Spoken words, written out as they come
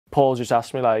Paul just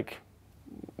asked me like,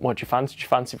 what do you fancy? Do you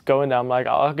fancy going there? I'm like,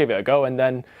 I'll give it a go. And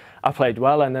then I played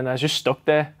well, and then I just stuck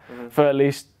there for at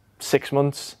least 6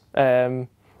 months.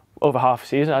 Over half a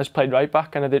season, I just played right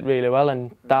back, and I did really well,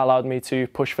 and that allowed me to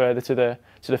push further to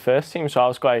the first team. So I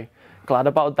was quite glad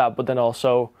about that. But then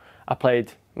also I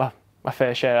played my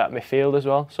fair share at midfield as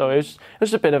well. So it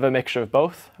was a bit of a mixture of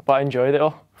both, but I enjoyed it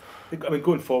all. I mean,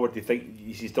 going forward, do you think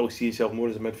you still see yourself more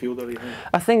as a midfielder? Do you think?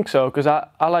 I think so, because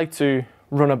I like to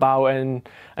run about and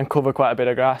cover quite a bit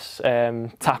of grass,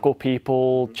 tackle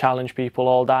people, challenge people,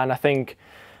 all that. And I think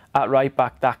at right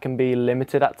back that can be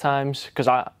limited at times, because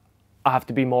I have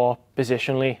to be more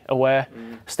positionally aware,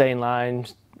 stay in line,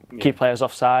 keep players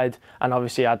offside, and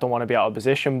obviously I don't want to be out of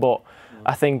position. But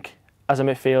I think as a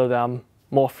midfielder I'm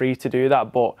more free to do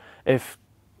that. But if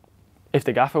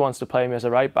the gaffer wants to play me as a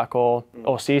right back or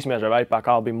sees me as a right back,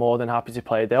 I'll be more than happy to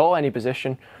play there or any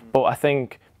position. But I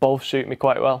think both suit me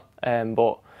quite well.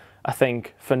 But I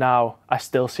think for now I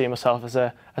still see myself as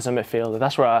a midfielder.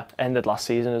 That's where I ended last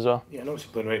season as well. Yeah, and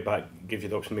obviously playing right back gives you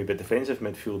the option maybe a defensive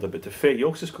midfielder, but to fair, you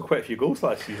also scored quite a few goals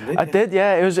last season, didn't you? I did,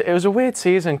 yeah. It was a weird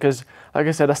season because, like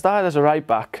I said, I started as a right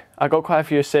back. I got quite a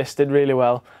few assists, did really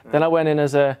well. Then I went in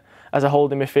as a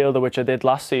holding midfielder, which I did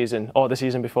last season, or the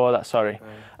season before that, sorry.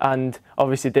 And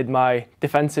obviously did my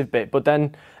defensive bit. But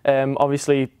then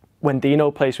obviously when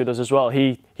Dino plays with us as well,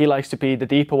 he likes to be the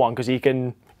deeper one because he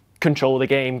can control the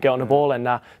game, get on the ball and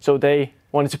that. So they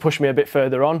wanted to push me a bit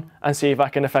further on and see if I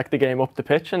can affect the game up the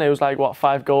pitch. And it was like, what,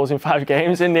 5 goals in 5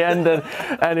 games in the end.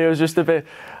 And it was just a bit,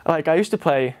 like, I used to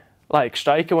play like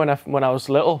striker when I was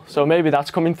little. So maybe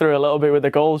that's coming through a little bit with the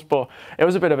goals, but it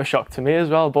was a bit of a shock to me as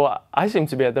well. But I seemed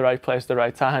to be at the right place at the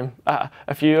right time on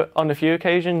a few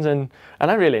occasions, and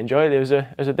I really enjoyed it.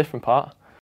 It was a different part.